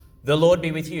The Lord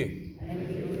be with you.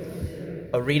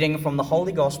 A reading from the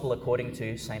Holy Gospel according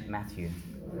to St. Matthew.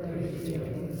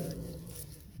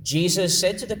 Jesus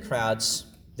said to the crowds,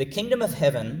 "The kingdom of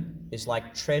heaven is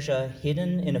like treasure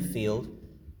hidden in a field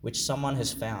which someone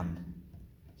has found.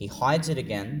 He hides it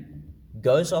again,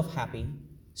 goes off happy,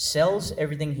 sells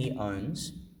everything he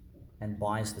owns, and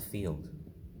buys the field.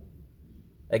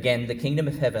 Again, the kingdom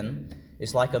of heaven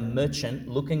is like a merchant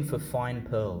looking for fine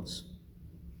pearls.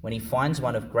 When he finds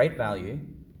one of great value,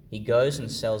 he goes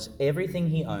and sells everything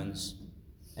he owns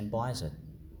and buys it.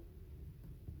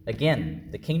 Again,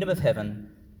 the kingdom of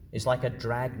heaven is like a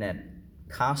dragnet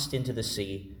cast into the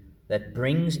sea that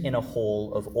brings in a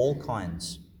haul of all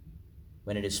kinds.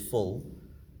 When it is full,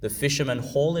 the fishermen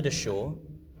haul it ashore,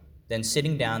 then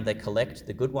sitting down they collect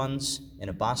the good ones in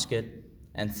a basket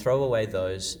and throw away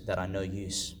those that are no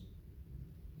use.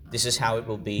 This is how it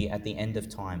will be at the end of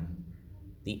time.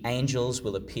 The angels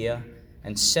will appear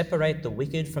and separate the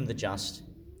wicked from the just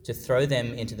to throw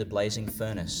them into the blazing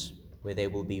furnace, where there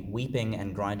will be weeping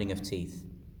and grinding of teeth.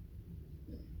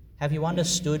 Have you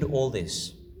understood all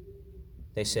this?"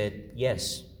 They said,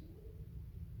 "Yes."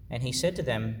 And he said to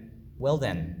them, "Well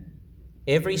then,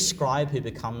 every scribe who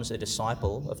becomes a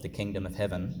disciple of the kingdom of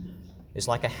heaven is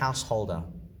like a householder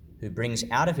who brings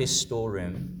out of his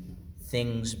storeroom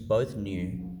things both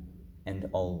new and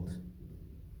old."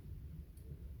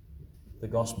 The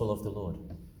Gospel of the Lord.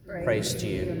 Praise to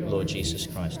you, Lord Jesus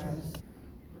Christ.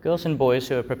 Girls and boys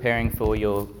who are preparing for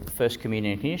your first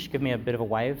communion, can you just give me a bit of a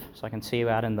wave so I can see you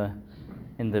out in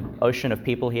the ocean of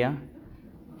people here?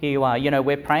 Here you are. You know,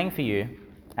 we're praying for you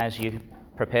as you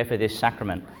prepare for this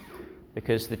sacrament,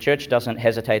 because the church doesn't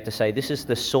hesitate to say this is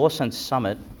the source and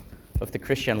summit of the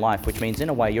Christian life, which means in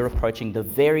a way you're approaching the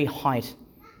very height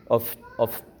of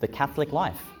the Catholic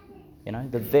life. You know,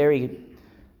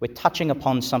 we're touching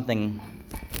upon something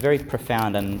very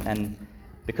profound, and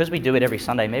because we do it every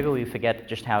Sunday, maybe we forget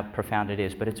just how profound it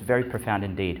is, but it's very profound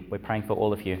indeed. We're praying for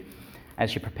all of you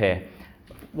as you prepare.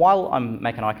 While I'm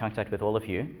making eye contact with all of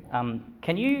you,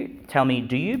 can you tell me,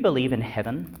 do you believe in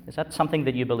heaven? Is that something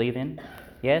that you believe in?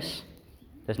 Yes?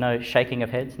 There's no shaking of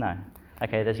heads? No.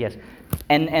 Okay, there's yes.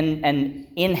 And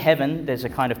in heaven, there's a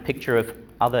kind of picture of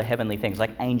other heavenly things,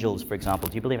 like angels, for example.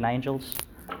 Do you believe in angels?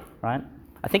 Right?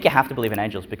 I think you have to believe in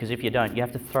angels, because if you don't, you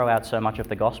have to throw out so much of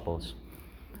the Gospels.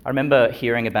 I remember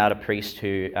hearing about a priest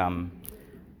who,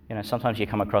 sometimes you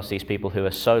come across these people who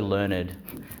are so learned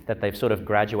that they've sort of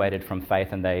graduated from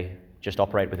faith and they just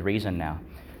operate with reason now.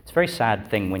 It's a very sad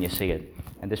thing when you see it.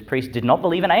 And this priest did not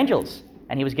believe in angels.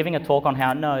 And he was giving a talk on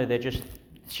how, no,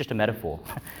 it's just a metaphor.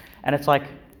 And it's like,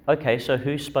 okay, so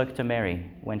who spoke to Mary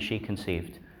when she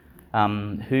conceived?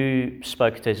 Who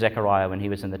spoke to Zechariah when he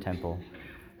was in the temple?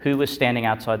 Who was standing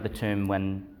outside the tomb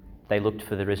when they looked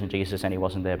for the risen Jesus and he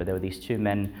wasn't there, but there were these two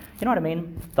men? You know what I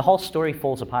mean? The whole story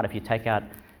falls apart if you take out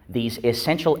these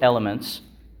essential elements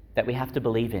that we have to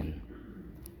believe in.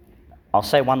 I'll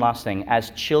say one last thing. As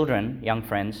children, young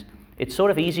friends, it's sort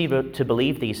of easy to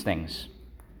believe these things.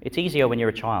 It's easier when you're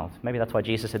a child. Maybe that's why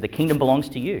Jesus said the kingdom belongs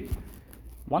to you.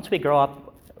 Once we grow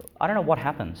up, I don't know what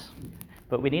happens,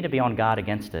 but we need to be on guard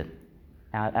against it.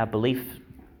 Our belief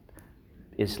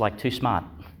is like too smart.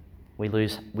 We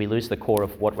lose the core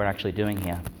of what we're actually doing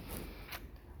here.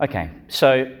 Okay,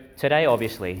 so today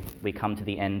obviously we come to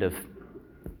the end of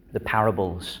the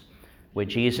parables, where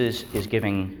Jesus is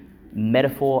giving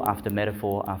metaphor after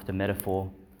metaphor after metaphor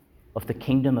of the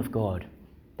kingdom of God,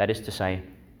 that is to say,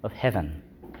 of heaven.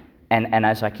 And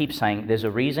as I keep saying, there's a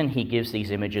reason he gives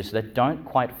these images that don't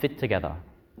quite fit together.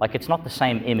 Like, it's not the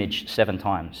same image 7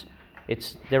 times.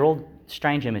 They're all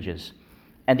strange images.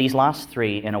 And these last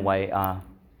 3, in a way, are,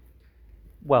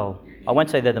 well, I won't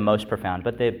say they're the most profound,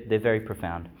 but they're very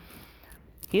profound.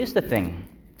 Here's the thing.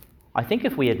 I think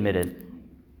if we admit it,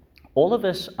 all of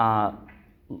us are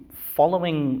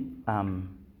following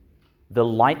the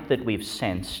light that we've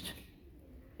sensed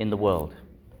in the world.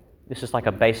 This is like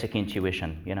a basic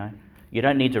intuition, you know. You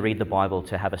don't need to read the Bible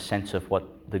to have a sense of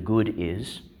what the good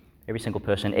is. Every single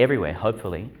person everywhere,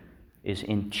 hopefully, is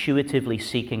intuitively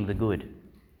seeking the good.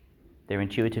 They're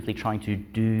intuitively trying to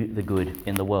do the good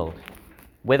in the world.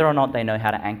 Whether or not they know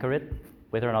how to anchor it,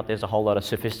 whether or not there's a whole lot of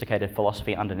sophisticated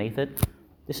philosophy underneath it,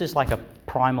 this is like a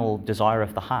primal desire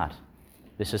of the heart.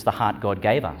 This is the heart God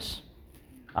gave us,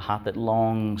 a heart that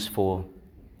longs for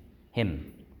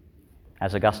Him.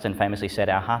 As Augustine famously said,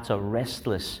 our hearts are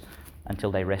restless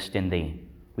until they rest in Thee.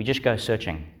 We just go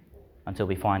searching until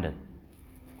we find it.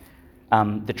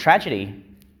 The tragedy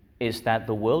is that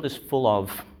the world is full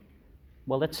of,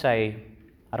 well, let's say,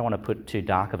 I don't want to put too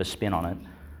dark of a spin on it,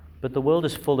 but the world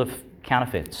is full of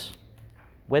counterfeits,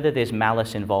 whether there's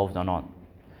malice involved or not.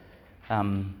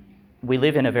 We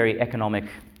live in a very economic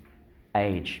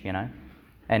age,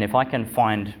 and if I can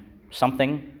find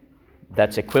something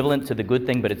that's equivalent to the good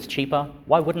thing but it's cheaper,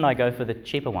 why wouldn't I go for the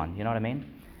cheaper one? You know what I mean?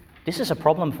 This is a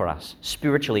problem for us.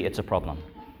 Spiritually, it's a problem,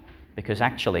 because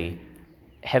actually,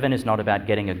 heaven is not about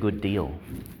getting a good deal.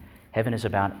 Heaven is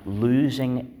about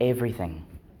losing everything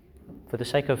for the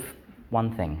sake of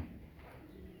one thing.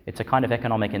 It's a kind of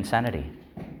economic insanity.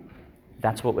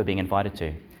 That's what we're being invited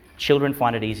to. Children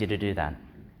find it easier to do that.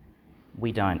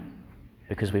 We don't,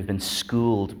 because we've been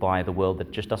schooled by the world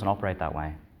that just doesn't operate that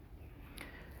way.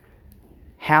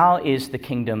 How is the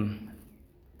kingdom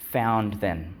found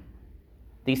then?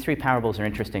 These three parables are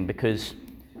interesting because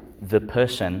the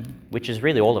person, which is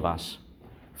really all of us,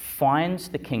 finds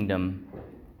the kingdom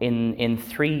in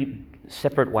three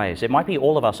separate ways. It might be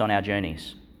all of us on our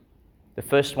journeys. The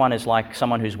first one is like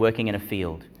someone who's working in a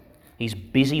field. He's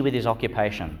busy with his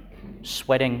occupation,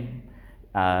 sweating,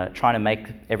 trying to make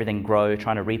everything grow,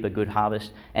 trying to reap a good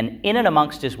harvest. And in and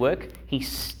amongst his work, he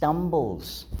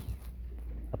stumbles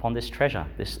upon this treasure,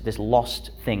 this lost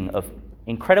thing of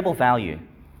incredible value.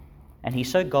 And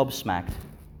he's so gobsmacked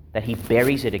that he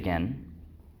buries it again,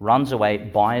 runs away,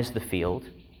 buys the field,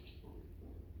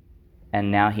 and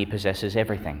now he possesses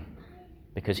everything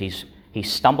because he's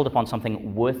stumbled upon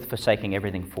something worth forsaking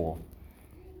everything for.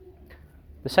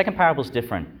 The second parable is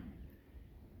different.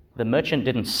 The merchant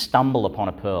didn't stumble upon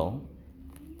a pearl.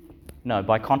 No,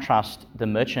 by contrast, the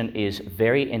merchant is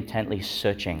very intently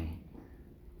searching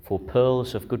for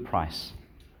pearls of good price,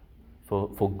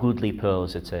 for goodly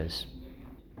pearls, it says.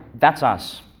 That's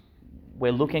us.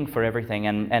 We're looking for everything,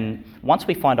 and once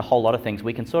we find a whole lot of things,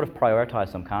 we can sort of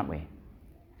prioritize them, can't we?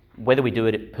 Whether we do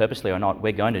it purposely or not,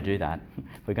 we're going to do that.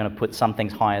 We're going to put some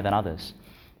things higher than others.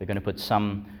 We're going to put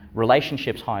some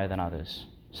relationships higher than others,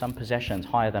 some possessions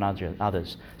higher than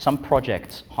others, some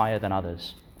projects higher than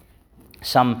others.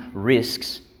 Some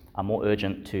risks are more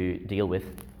urgent to deal with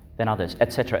than others,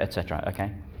 etc.,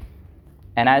 okay?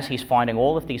 And as he's finding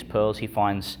all of these pearls, he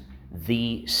finds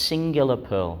the singular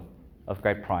pearl of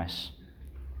great price.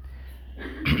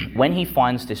 When he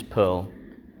finds this pearl,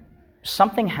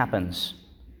 something happens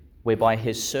whereby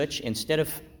his search, instead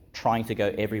of trying to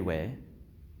go everywhere,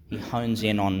 he hones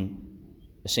in on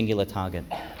a singular target.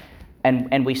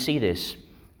 And we see this.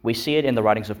 We see it in the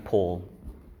writings of Paul,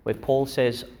 where Paul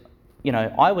says,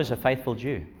 I was a faithful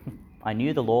Jew. I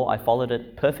knew the law, I followed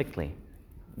it perfectly.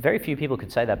 Very few people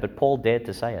could say that, but Paul dared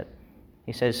to say it.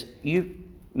 He says, you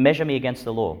measure me against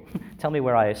the law. Tell me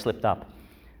where I slipped up.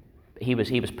 He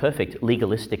was perfect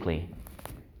legalistically.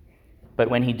 But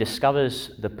when he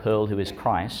discovers the pearl who is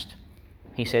Christ,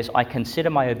 he says, I consider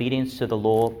my obedience to the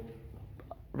law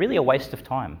really a waste of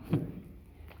time.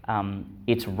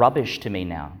 It's rubbish to me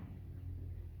now.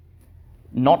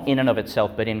 Not in and of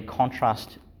itself, but in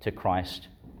contrast to Christ,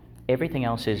 everything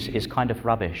else is kind of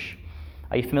rubbish.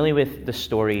 Are you familiar with the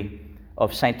story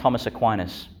of St. Thomas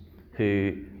Aquinas,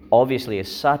 who obviously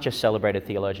is such a celebrated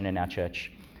theologian in our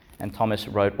church? And Thomas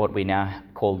wrote what we now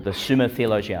call the Summa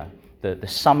Theologia, the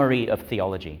summary of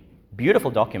theology.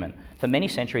 Beautiful document. For many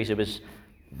centuries, it was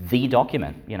the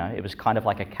document. It was kind of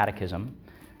like a catechism,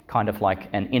 kind of like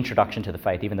an introduction to the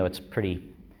faith, even though it's pretty,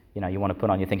 you want to put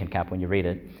on your thinking cap when you read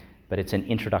it, but it's an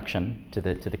introduction to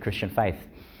the Christian faith.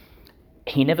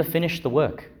 He never finished the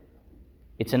work.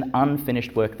 It's an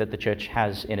unfinished work that the church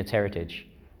has in its heritage.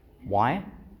 Why?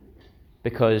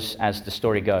 Because, as the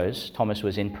story goes, Thomas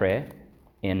was in prayer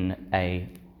in a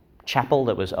chapel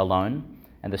that was alone,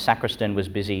 and the sacristan was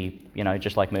busy,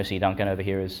 just like Mercy Duncan over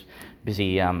here is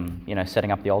busy,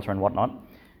 setting up the altar and whatnot.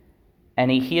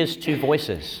 And he hears two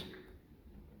voices.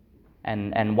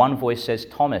 And one voice says,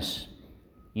 Thomas,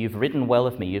 you've written well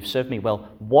of me, you've served me well.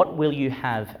 What will you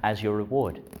have as your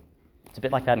reward? It's a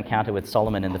bit like that encounter with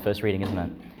Solomon in the first reading, isn't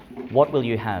it? What will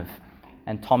you have?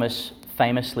 And Thomas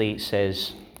famously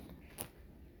says,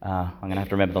 I'm going to have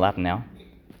to remember the Latin now,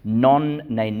 non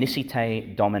ne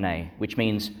niscite domine, which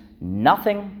means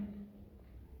nothing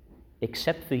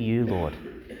except for you, Lord.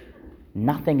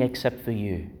 Nothing except for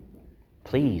you.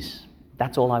 Please,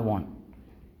 that's all I want.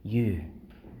 You.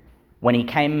 When he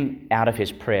came out of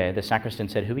his prayer, the sacristan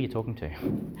said, who are you talking to?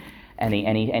 And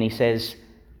he says,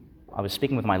 I was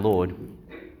speaking with my Lord,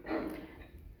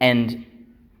 and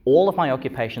all of my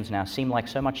occupations now seem like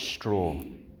so much straw.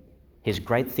 His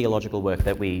great theological work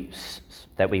that we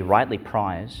rightly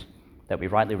prize, that we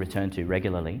rightly return to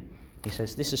regularly, he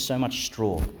says, this is so much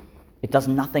straw. It does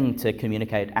nothing to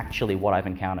communicate actually what I've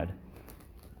encountered.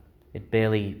 It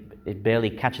barely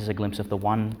catches a glimpse of the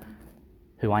one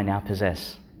who I now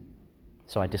possess.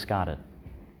 So I discard it.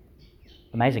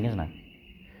 Amazing, isn't it?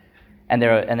 And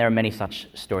there are many such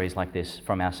stories like this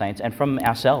from our saints and from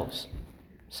ourselves,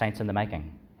 saints in the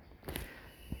making.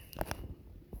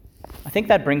 I think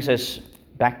that brings us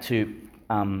back to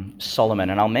Solomon,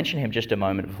 and I'll mention him just a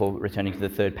moment before returning to the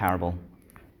third parable.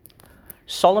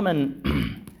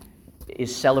 Solomon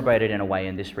is celebrated in a way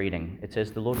in this reading. It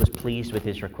says the Lord was pleased with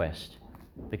his request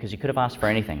because he could have asked for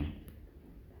anything.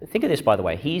 Think of this, by the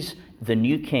way. He's the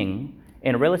new king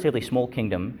in a relatively small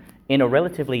kingdom in a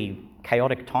relatively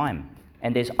chaotic time.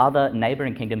 And there's other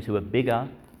neighboring kingdoms who are bigger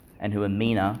and who are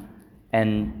meaner.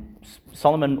 And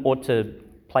Solomon ought to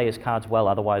play his cards well,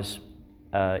 otherwise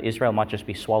Israel might just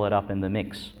be swallowed up in the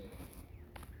mix.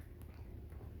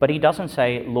 But he doesn't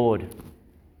say, Lord,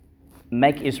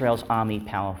 make Israel's army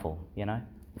powerful,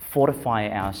 fortify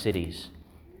our cities,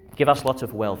 give us lots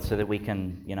of wealth so that we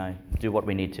can, do what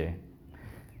we need to,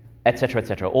 etc.,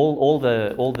 etc. All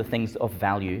the things of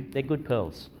value, they're good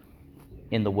pearls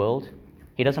in the world.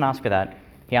 He doesn't ask for that.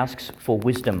 He asks for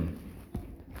wisdom.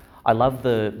 I love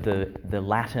the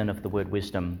Latin of the word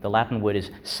wisdom. The Latin word is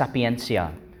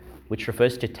sapientia, which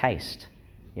refers to taste.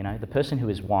 The person who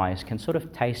is wise can sort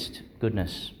of taste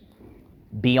goodness.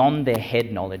 Beyond their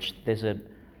head knowledge, there's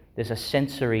a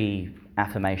sensory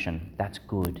affirmation. That's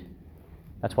good.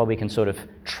 That's why we can sort of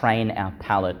train our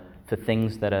palate for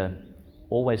things that are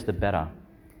always the better.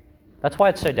 That's why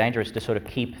it's so dangerous to sort of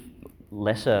keep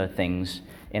lesser things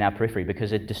in our periphery,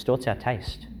 because it distorts our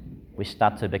taste. We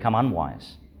start to become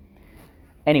unwise.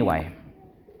 Anyway,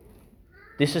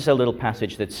 this is a little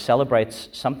passage that celebrates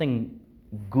something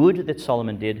good that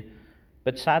Solomon did,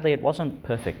 but sadly it wasn't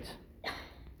perfect.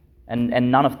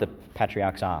 And none of the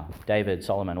patriarchs are. David,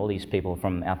 Solomon, all these people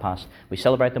from our past. We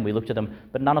celebrate them, we look to them,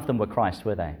 but none of them were Christ,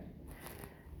 were they?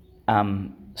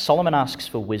 Solomon asks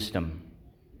for wisdom,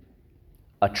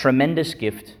 a tremendous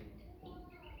gift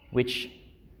which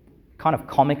kind of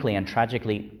comically and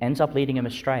tragically ends up leading him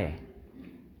astray. Do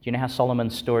you know how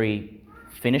Solomon's story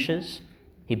finishes?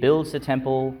 He builds the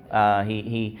temple,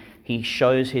 he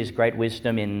shows his great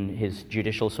wisdom in his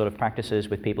judicial sort of practices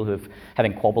with people who are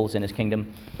having quabbles in his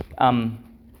kingdom.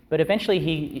 But eventually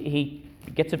he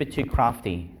gets a bit too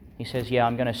crafty. He says,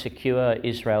 I'm going to secure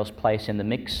Israel's place in the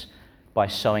mix by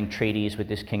sowing treaties with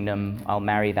this kingdom. I'll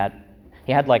marry that.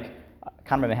 He had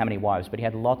I can't remember how many wives, but he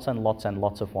had lots and lots and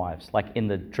lots of wives, like in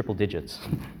the triple digits.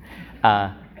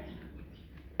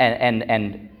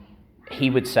 And he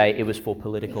would say it was for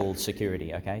political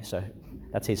security, okay? So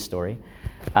that's his story.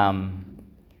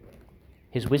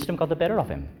 His wisdom got the better of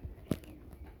him.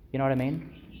 You know what I mean?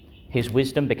 His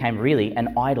wisdom became really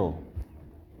an idol.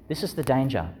 This is the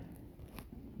danger.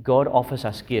 God offers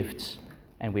us gifts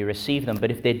and we receive them, but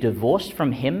if they're divorced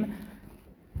from him,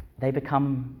 they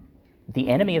become the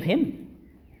enemy of him.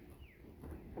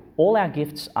 All our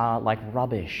gifts are like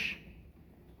rubbish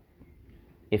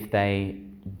if they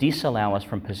disallow us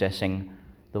from possessing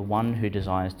the one who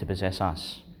desires to possess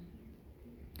us.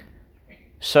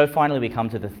 So finally we come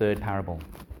to the third parable,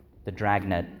 the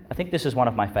dragnet. I think this is one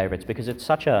of my favorites because it's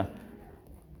such a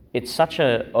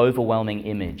overwhelming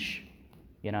image,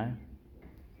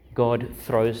 God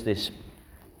throws this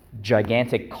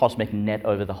gigantic cosmic net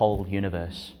over the whole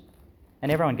universe,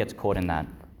 and everyone gets caught in that.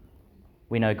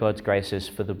 We know God's grace is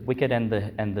for the wicked and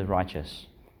the righteous.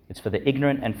 It's for the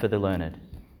ignorant and for the learned.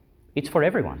 It's for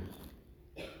everyone.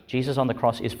 Jesus on the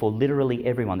cross is for literally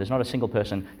everyone. There's not a single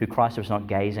person who Christ was not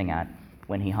gazing at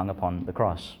when he hung upon the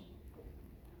cross.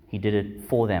 He did it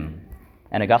for them.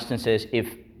 And Augustine says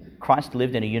if Christ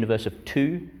lived in a universe of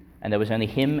two and there was only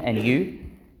him and you,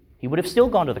 he would have still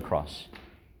gone to the cross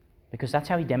because that's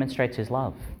how he demonstrates his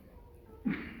love.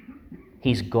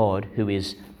 He's God who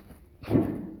is,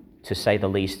 to say the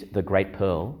least, the great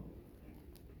pearl.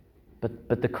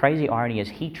 But the crazy irony is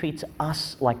he treats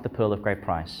us like the pearl of great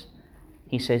price.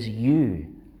 He says,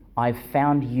 I've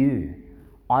found you.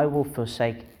 I will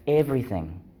forsake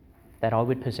everything that I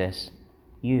would possess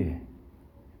you.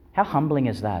 How humbling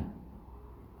is that?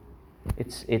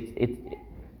 It's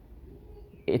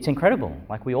incredible.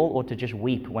 Like we all ought to just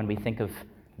weep when we think of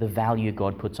the value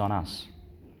God puts on us.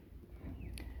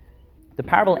 The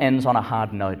parable ends on a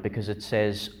hard note because it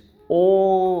says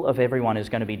all of everyone is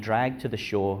going to be dragged to the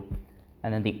shore,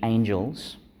 and then the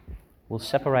angels will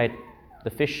separate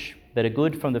the fish that are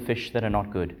good from the fish that are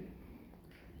not good.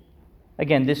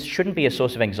 Again, this shouldn't be a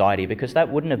source of anxiety because that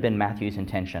wouldn't have been Matthew's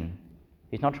intention.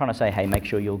 He's not trying to say, hey, make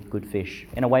sure you're good fish.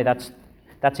 In a way, that's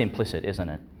implicit, isn't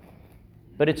it?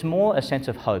 But it's more a sense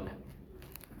of hope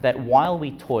that while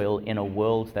we toil in a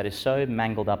world that is so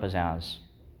mangled up as ours,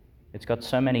 it's got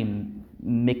so many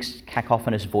mixed,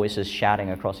 cacophonous voices shouting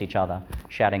across each other,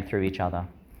 shouting through each other.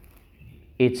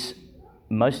 It's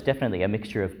most definitely a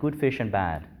mixture of good fish and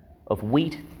bad. of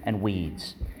wheat and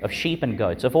weeds, of sheep and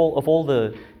goats, of all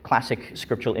the classic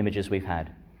scriptural images we've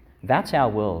had. That's our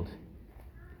world.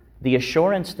 The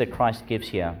assurance that Christ gives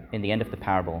here in the end of the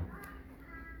parable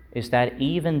is that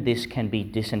even this can be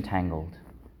disentangled.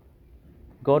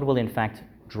 God will in fact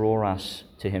draw us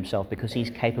to himself because he's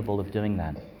capable of doing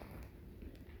that.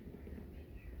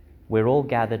 We're all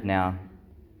gathered now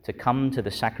to come to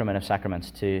the sacrament of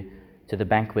sacraments, to the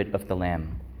banquet of the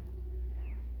Lamb.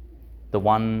 The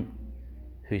one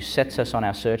who sets us on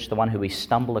our search, the one who we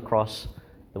stumble across,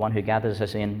 the one who gathers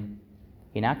us in,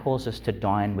 he now calls us to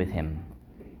dine with him,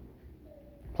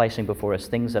 placing before us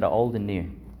things that are old and new,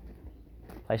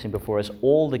 placing before us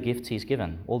all the gifts he's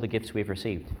given, all the gifts we've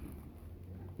received,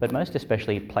 but most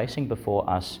especially placing before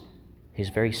us his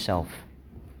very self,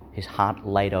 his heart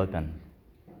laid open,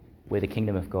 where the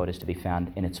kingdom of God is to be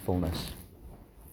found in its fullness.